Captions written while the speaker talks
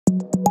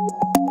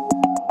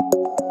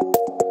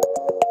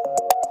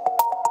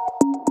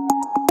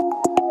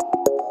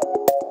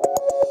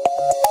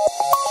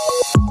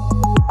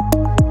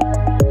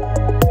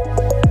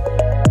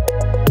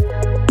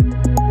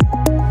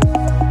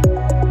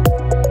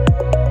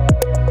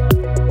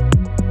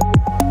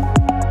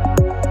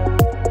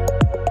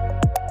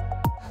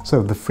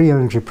So the free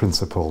energy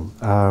principle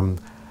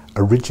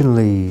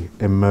originally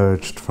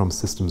emerged from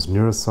systems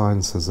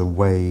neuroscience as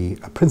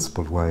a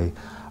principled way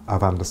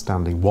of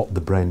understanding what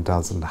the brain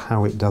does and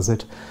how it does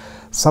it.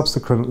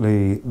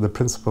 Subsequently, the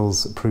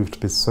principles proved to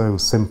be so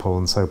simple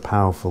and so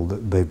powerful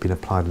that they've been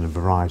applied in a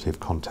variety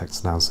of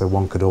contexts now. So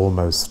one could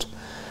almost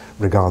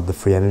regard the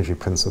free energy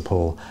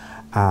principle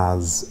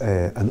as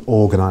an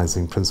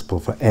organizing principle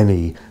for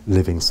any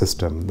living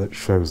system that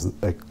shows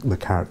the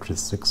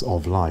characteristics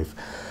of life.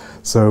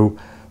 So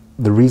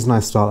the reason I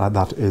start like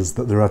that is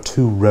that there are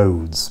two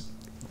roads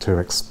to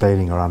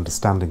explaining or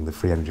understanding the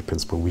free energy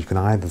principle. We can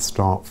either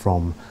start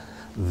from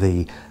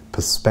the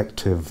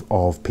perspective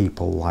of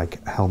people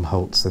like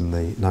Helmholtz in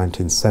the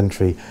 19th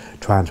century,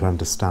 trying to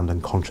understand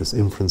unconscious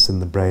inference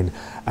in the brain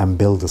and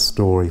build a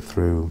story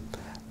through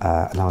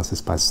analysis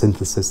by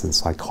synthesis in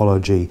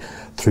psychology,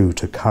 through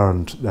to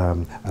current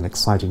and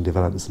exciting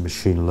developments in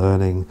machine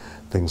learning,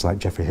 things like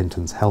Geoffrey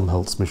Hinton's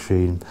Helmholtz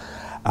machine,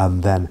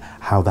 and then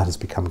how that has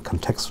become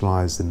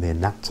contextualized in the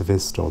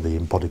enactivist or the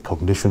embodied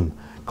cognition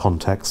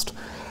context,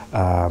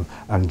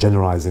 and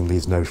generalizing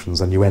these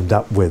notions, and you end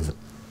up with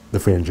the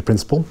free energy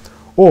principle.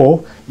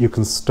 Or you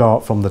can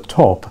start from the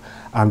top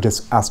and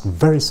just ask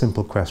very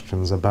simple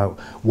questions about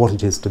what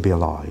it is to be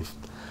alive.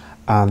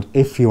 And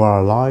if you are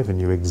alive and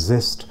you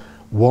exist,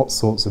 what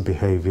sorts of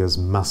behaviors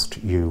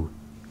must you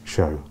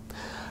show?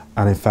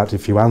 And in fact,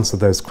 if you answer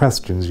those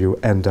questions, you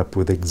end up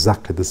with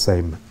exactly the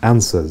same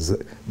answers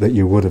that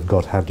you would have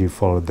got had you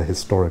followed the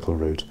historical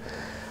route.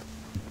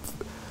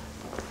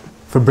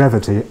 For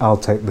brevity, I'll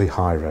take the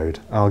high road.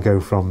 I'll go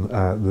from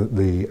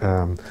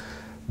the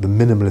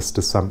minimalist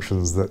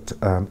assumptions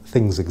that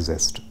things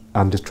exist,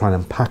 and just try and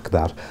unpack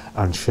that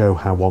and show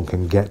how one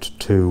can get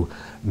to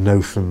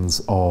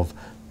notions of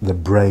the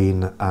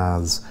brain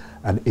as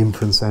an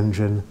inference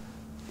engine,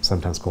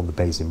 sometimes called the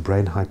Bayesian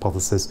brain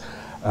hypothesis,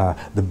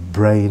 the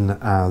brain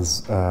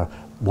as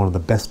one of the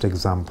best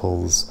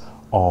examples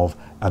of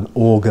an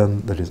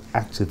organ that is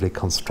actively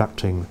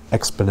constructing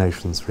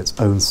explanations for its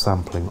own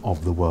sampling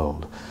of the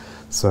world.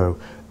 So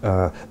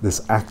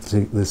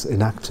this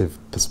inactive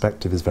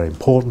perspective is very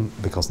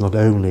important, because not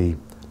only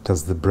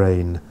does the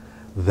brain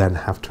then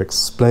have to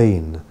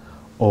explain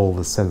all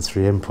the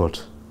sensory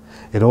input,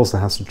 it also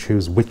has to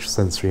choose which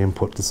sensory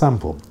input to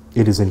sample.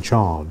 It is in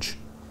charge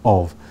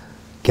of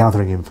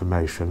gathering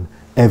information,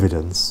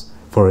 evidence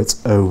for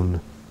its own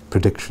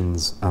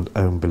predictions and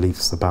own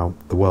beliefs about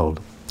the world.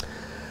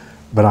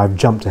 But I've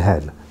jumped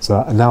ahead,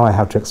 so now I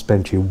have to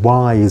explain to you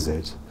why is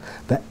it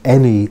that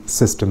any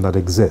system that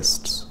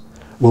exists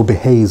will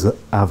behave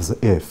as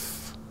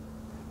if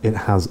it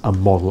has a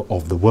model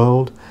of the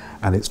world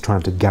and it's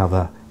trying to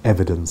gather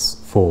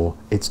evidence for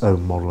its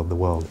own model of the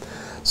world.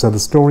 So the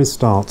story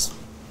starts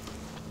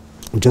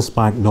just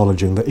by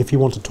acknowledging that if you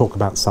want to talk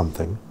about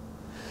something,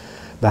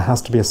 there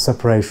has to be a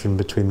separation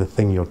between the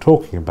thing you're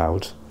talking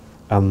about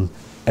and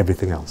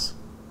everything else.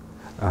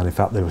 And in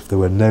fact, if there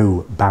were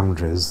no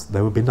boundaries,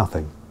 there would be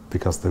nothing,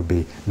 because there would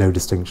be no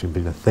distinction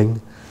between a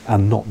thing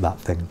and not that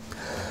thing.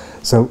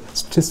 So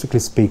statistically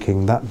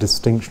speaking, that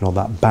distinction or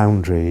that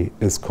boundary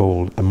is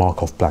called a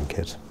Markov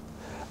blanket.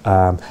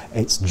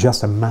 It's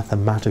just a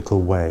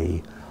mathematical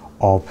way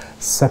of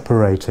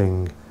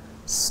separating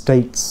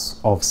states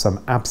of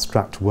some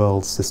abstract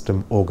world,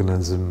 system,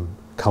 organism,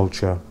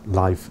 culture,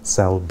 life,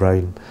 cell,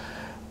 brain,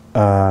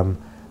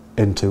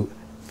 into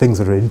things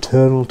that are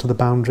internal to the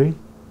boundary,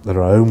 that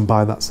are owned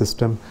by that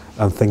system,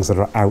 and things that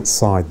are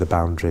outside the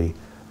boundary,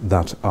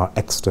 that are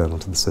external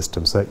to the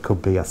system. So it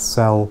could be a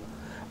cell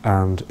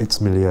and its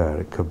milieu,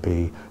 it could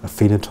be a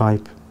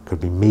phenotype, it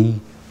could be me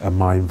and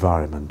my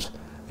environment,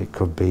 it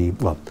could be,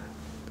 well,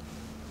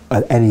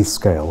 at any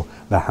scale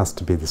there has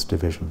to be this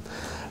division.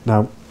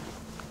 Now,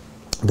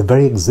 the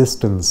very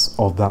existence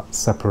of that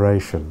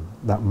separation,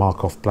 that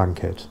Markov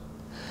blanket,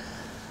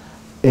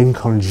 in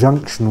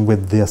conjunction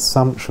with the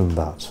assumption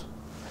that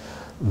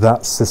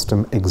that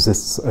system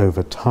exists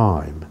over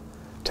time,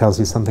 tells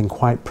you something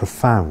quite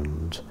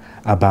profound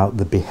about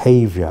the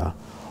behavior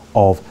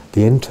of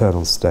the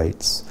internal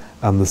states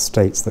and the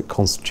states that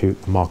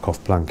constitute the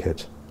Markov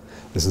blanket.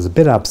 This is a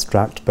bit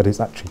abstract, but it's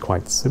actually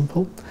quite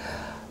simple.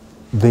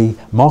 The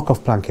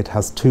Markov blanket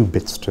has two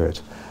bits to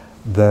it.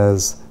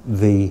 There's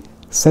the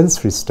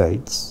sensory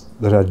states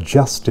that are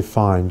just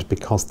defined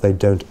because they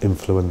don't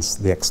influence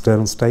the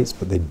external states,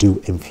 but they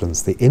do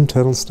influence the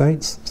internal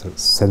states. So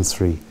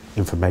sensory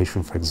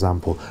information, for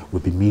example,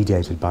 would be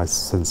mediated by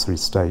sensory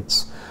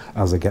states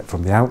as I get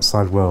from the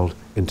outside world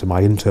into my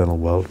internal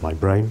world, my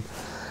brain.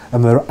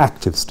 And there are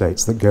active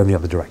states that go in the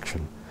other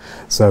direction.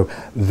 So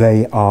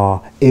they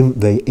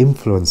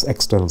influence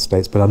external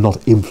states, but are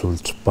not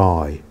influenced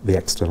by the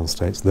external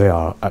states. They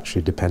are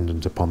actually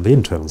dependent upon the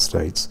internal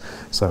states.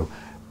 So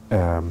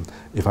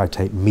if I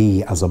take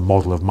me as a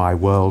model of my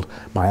world,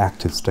 my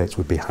active states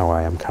would be how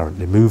I am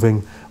currently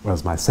moving,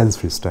 whereas my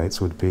sensory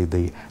states would be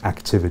the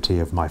activity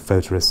of my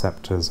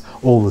photoreceptors,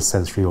 all the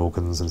sensory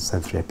organs and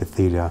sensory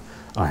epithelia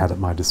I had at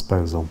my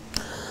disposal.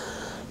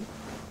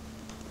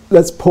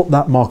 Let's put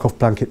that Markov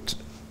blanket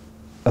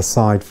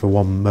aside for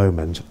one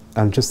moment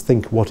and just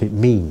think what it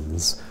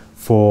means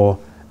for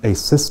a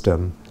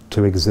system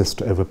to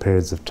exist over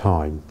periods of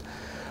time.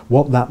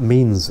 What that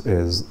means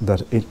is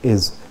that it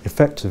is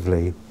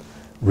effectively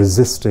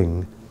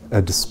resisting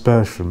a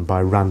dispersion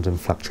by random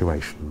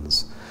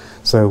fluctuations.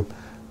 So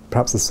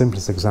perhaps the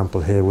simplest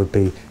example here would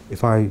be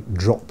if I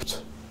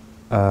dropped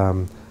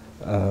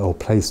or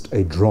placed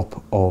a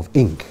drop of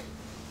ink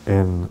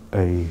in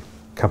a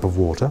cup of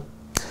water,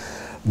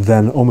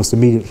 then almost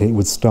immediately it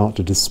would start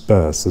to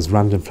disperse as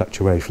random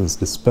fluctuations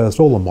dispersed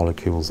all the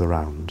molecules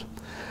around.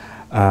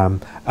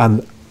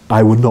 And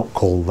I would not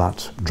call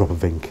that drop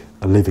of ink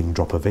a living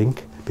drop of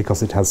ink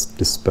because it has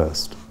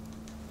dispersed.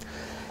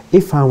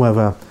 If,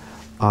 however,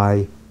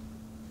 I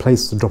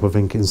placed a drop of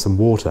ink in some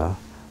water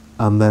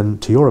and then,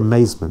 to your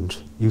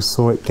amazement, you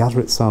saw it gather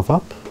itself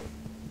up,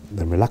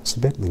 then relax a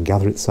bit, then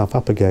gather itself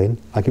up again,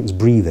 like it was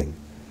breathing,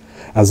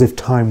 as if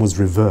time was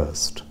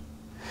reversed,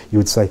 you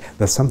would say,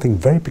 there's something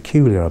very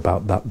peculiar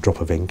about that drop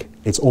of ink.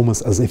 It's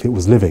almost as if it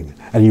was living,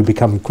 and you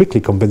become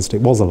quickly convinced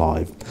it was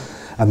alive.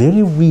 And the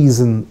only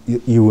reason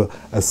you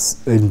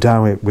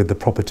endow it with the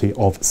property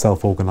of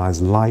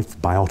self-organized life,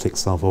 biotic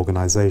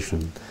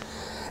self-organization,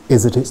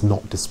 is that it's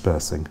not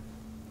dispersing.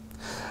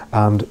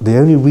 And the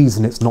only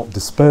reason it's not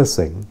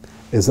dispersing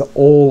is that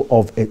all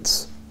of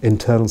its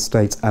internal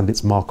states and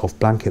its Markov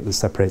blanket that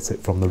separates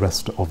it from the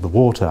rest of the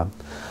water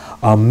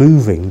are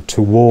moving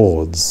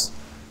towards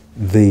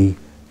the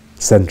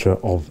center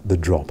of the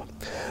drop.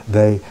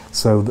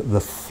 So that the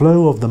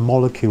flow of the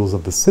molecules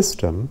of the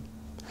system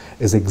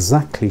is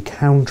exactly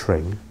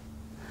countering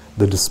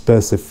the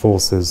dispersive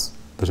forces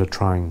that are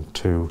trying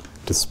to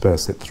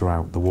disperse it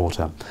throughout the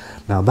water.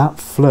 Now that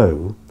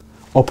flow,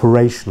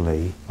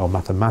 operationally or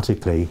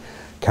mathematically,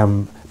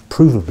 can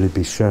provably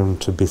be shown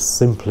to be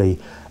simply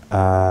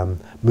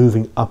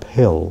moving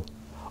uphill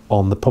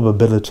on the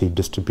probability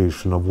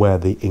distribution of where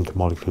the ink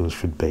molecules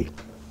should be.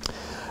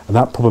 And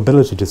that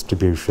probability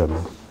distribution,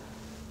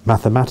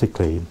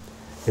 mathematically,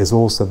 is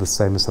also the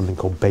same as something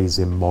called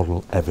Bayesian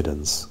model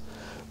evidence.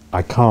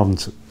 I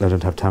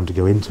don't have time to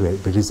go into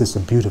it, but it's just a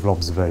beautiful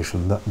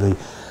observation that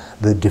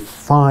the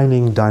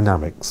defining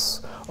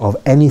dynamics of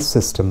any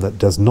system that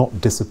does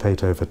not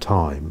dissipate over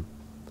time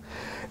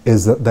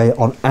is that they,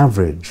 on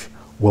average,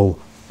 will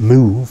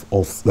move,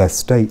 or their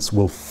states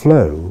will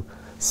flow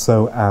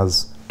so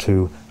as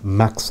to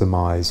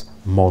maximize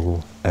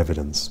model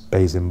evidence,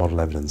 Bayesian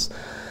model evidence.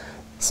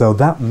 So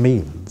that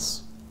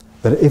means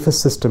that if a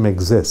system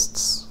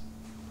exists,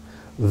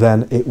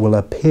 then it will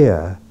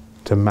appear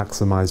to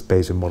maximize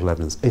Bayesian model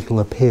evidence. It'll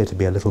appear to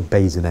be a little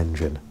Bayesian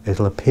engine.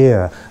 It'll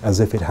appear as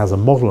if it has a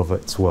model of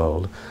its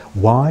world.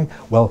 Why?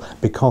 Well,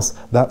 because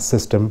that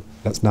system,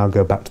 let's now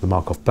go back to the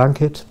Markov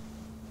blanket,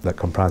 that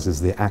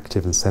comprises the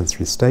active and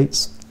sensory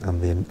states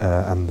and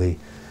the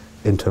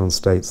internal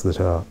states that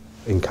are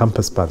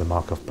encompassed by the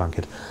Markov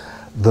blanket.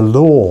 The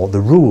law,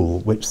 the rule,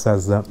 which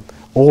says that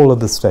all of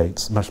the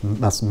states must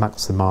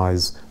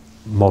maximize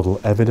model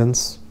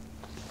evidence,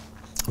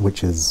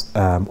 which is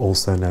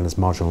also known as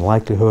marginal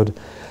likelihood,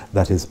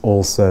 that is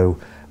also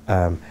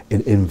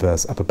in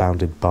inverse upper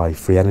bounded by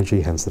free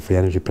energy, hence the free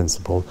energy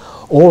principle.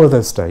 All of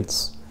those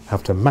states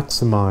have to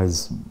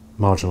maximize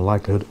marginal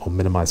likelihood or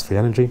minimize free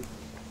energy,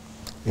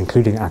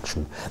 including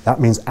action. That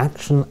means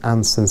action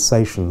and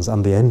sensations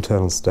and the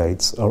internal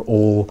states are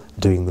all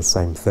doing the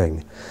same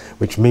thing,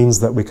 which means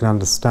that we can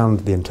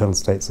understand the internal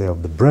states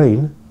of the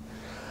brain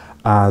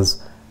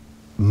as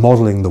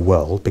modeling the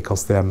world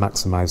because they are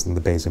maximizing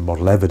the Bayesian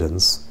model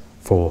evidence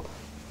for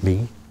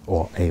me,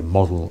 or a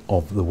model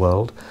of the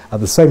world. At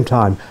the same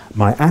time,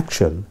 my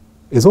action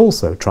is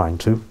also trying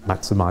to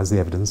maximize the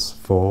evidence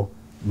for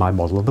my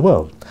model of the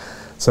world.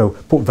 So,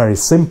 put very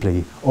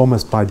simply,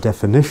 almost by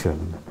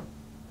definition,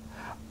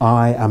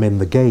 I am in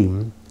the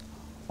game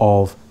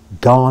of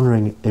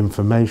garnering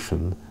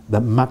information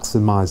that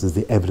maximizes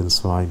the evidence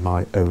for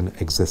my own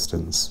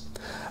existence.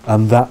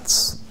 And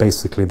that's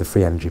basically the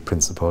free energy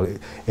principle.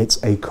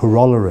 It's a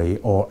corollary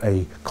or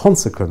a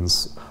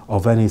consequence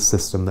of any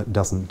system that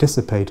doesn't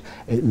dissipate.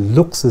 It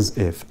looks as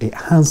if it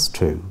has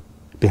to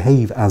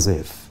behave as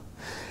if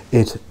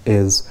it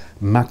is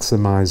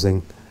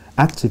maximizing,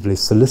 actively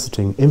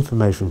soliciting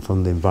information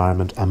from the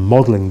environment and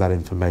modeling that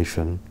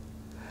information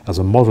as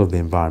a model of the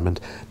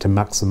environment to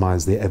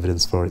maximize the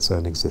evidence for its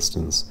own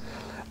existence.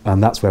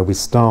 And that's where we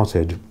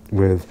started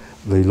with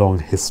the long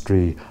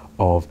history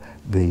of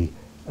the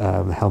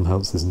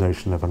Helmholtz's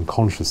notion of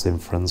unconscious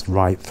inference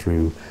right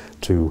through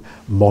to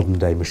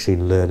modern-day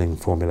machine learning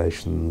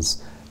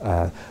formulations,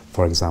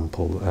 for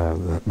example,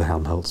 the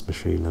Helmholtz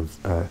machine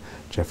of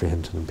Geoffrey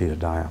Hinton and Peter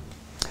Dyer.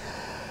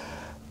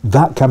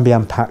 That can be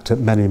unpacked at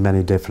many,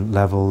 many different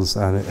levels,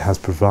 and it has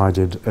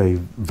provided a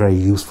very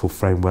useful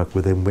framework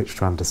within which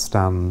to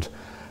understand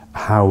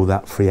how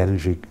that free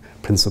energy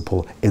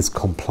principle is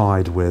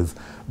complied with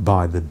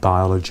by the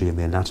biology and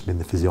the anatomy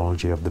and the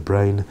physiology of the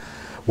brain.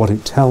 What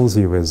it tells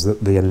you is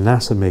that the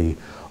anatomy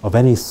of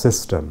any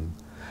system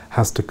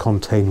has to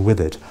contain with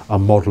it a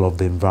model of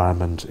the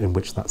environment in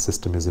which that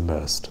system is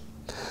immersed.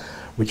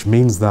 Which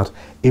means that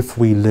if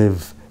we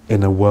live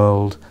in a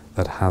world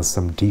that has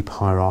some deep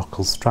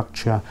hierarchical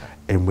structure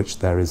in which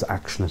there is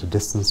action at a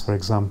distance, for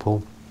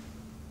example,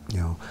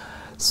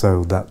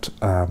 so that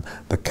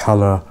the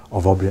colour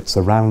of objects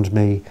around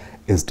me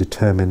is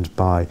determined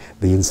by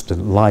the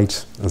incident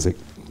light as it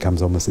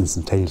comes almost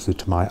instantaneously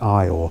to my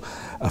eye, or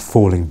a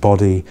falling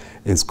body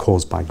is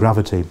caused by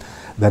gravity,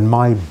 then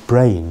my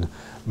brain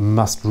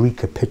must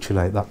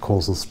recapitulate that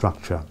causal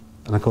structure.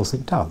 And of course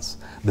it does.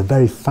 The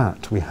very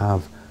fact we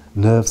have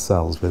nerve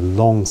cells with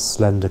long,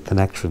 slender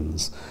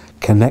connections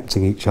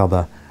connecting each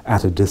other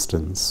at a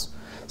distance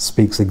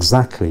speaks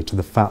exactly to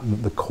the fact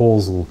that the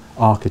causal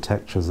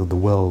architectures of the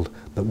world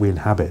that we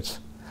inhabit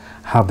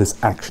have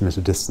this action at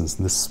a distance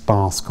and this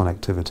sparse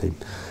connectivity.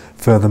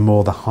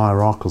 Furthermore, the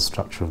hierarchical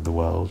structure of the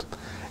world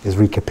is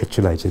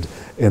recapitulated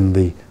in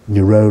the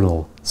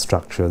neuronal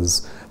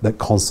structures that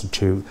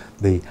constitute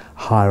the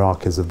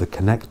hierarchies of the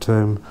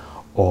connectome,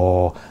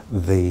 or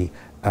the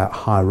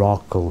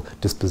hierarchical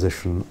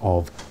disposition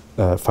of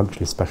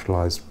functionally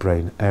specialized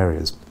brain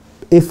areas.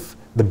 If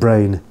the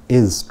brain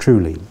is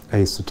truly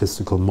a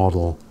statistical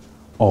model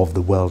of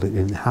the world it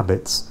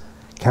inhabits,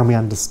 can we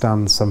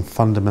understand some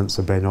fundamentals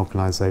of brain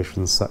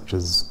organization, such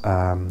as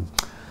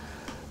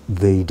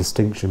the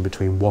distinction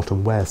between what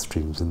and where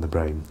streams in the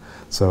brain?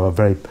 So a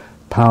very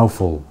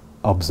powerful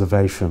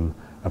observation,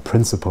 a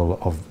principle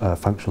of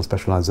functional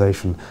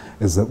specialization,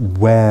 is that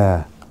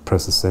where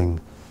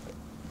processing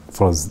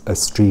follows a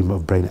stream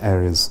of brain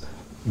areas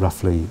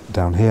roughly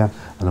down here,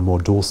 and a more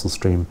dorsal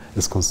stream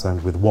is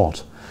concerned with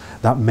what.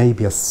 That may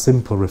be a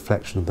simple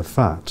reflection of the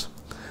fact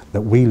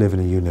that we live in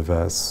a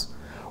universe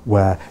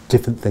where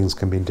different things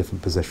can be in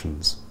different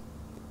positions,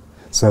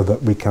 so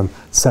that we can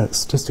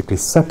statistically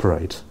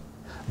separate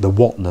the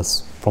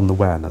whatness from the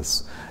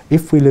whereness.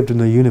 If we lived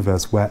in a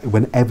universe where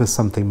whenever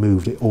something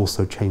moved it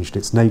also changed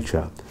its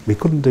nature, we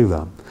couldn't do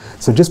that.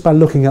 So just by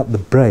looking at the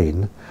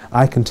brain,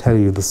 I can tell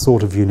you the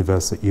sort of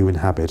universe that you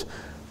inhabit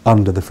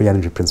under the free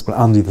energy principle,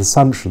 under the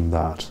assumption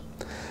that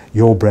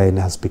your brain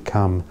has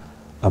become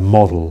a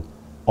model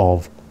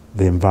of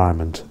the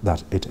environment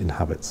that it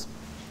inhabits.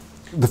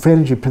 The free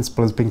energy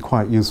principle has been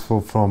quite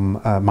useful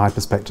from my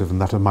perspective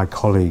and that of my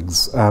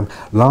colleagues,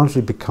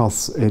 largely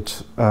because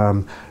it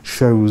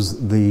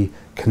shows the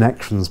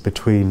connections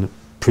between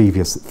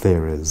previous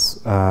theories.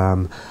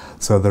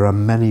 So there are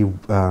many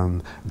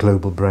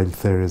global brain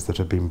theories that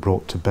have been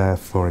brought to bear.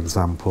 For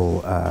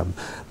example,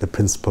 the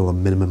principle of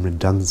minimum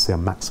redundancy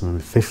and maximum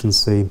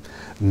efficiency,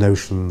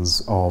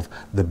 notions of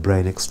the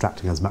brain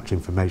extracting as much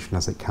information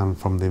as it can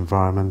from the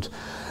environment.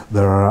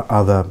 There are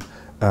other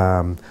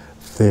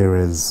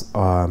theories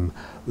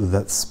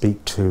that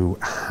speak to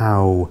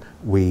how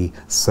we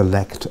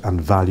select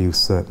and value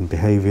certain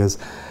behaviours.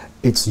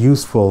 It's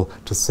useful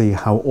to see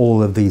how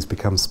all of these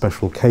become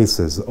special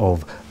cases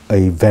of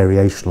a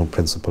variational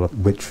principle,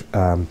 which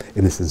in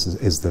this instance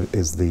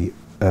is the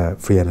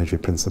free energy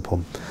principle,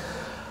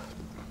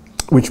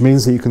 which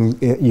means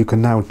that you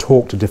can now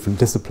talk to different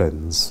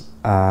disciplines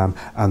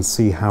and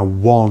see how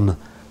one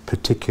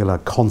particular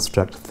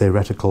construct,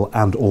 theoretical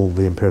and all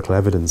the empirical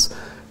evidence,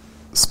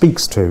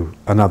 speaks to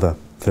another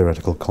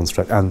theoretical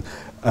construct, and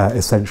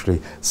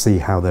essentially see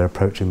how they're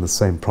approaching the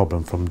same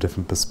problem from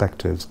different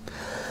perspectives.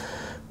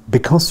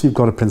 Because you've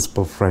got a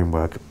principal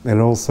framework, it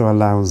also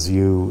allows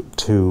you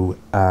to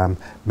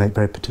make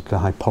very particular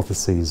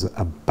hypotheses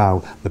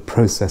about the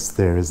process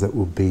theories that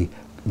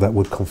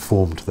would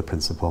conform to the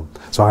principle.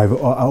 So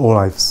all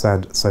I've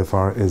said so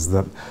far is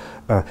that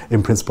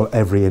in principle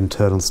every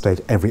internal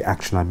state, every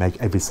action I make,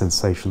 every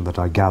sensation that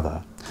I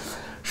gather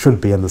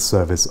should be in the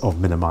service of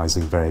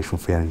minimizing variational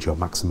free energy or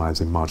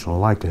maximizing marginal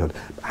likelihood.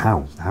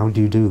 How? How do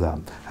you do that?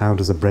 How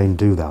does a brain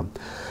do that?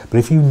 But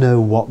if you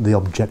know what the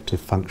objective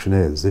function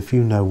is, if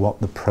you know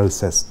what the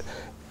process,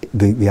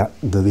 the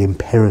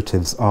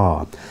imperatives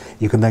are,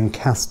 you can then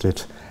cast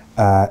it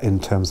in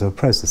terms of a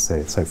process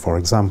theory. So for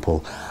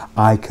example,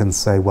 I can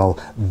say, well,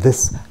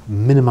 this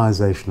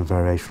minimization of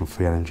variational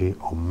free energy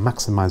or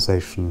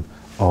maximization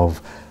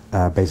of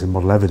Bayesian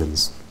model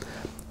evidence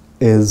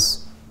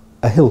is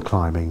a hill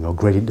climbing or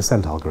gradient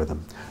descent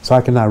algorithm. So I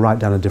can now write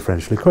down a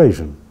differential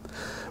equation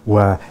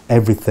where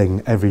every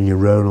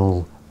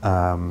neuronal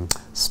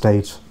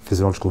state,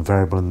 physiological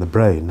variable in the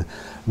brain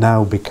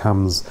now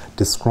becomes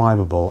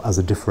describable as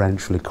a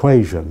differential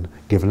equation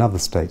given other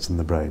states in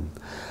the brain.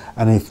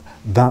 And if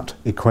that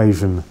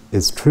equation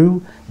is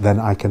true,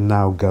 then I can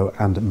now go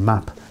and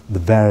map the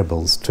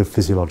variables to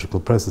physiological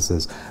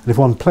processes. And if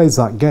one plays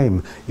that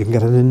game, you can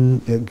get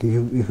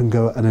you can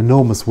go an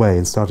enormous way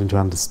in starting to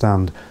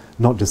understand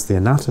not just the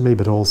anatomy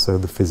but also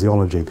the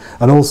physiology.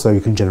 And also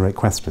you can generate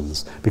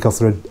questions, because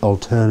there are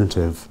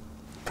alternative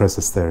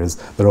process theories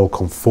that all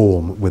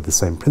conform with the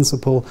same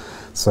principle.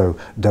 So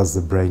does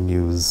the brain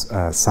use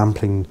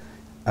sampling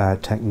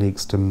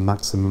techniques to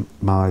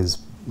maximize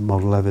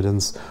model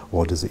evidence,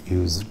 or does it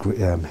use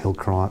hill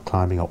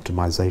climbing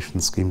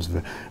optimization schemes,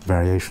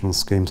 variational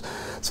schemes?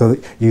 So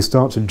that you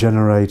start to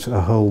generate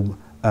a whole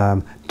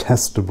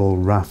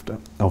testable raft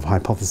of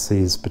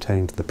hypotheses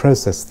pertaining to the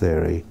process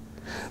theory.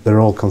 They're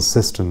all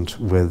consistent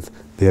with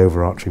the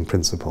overarching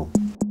principle.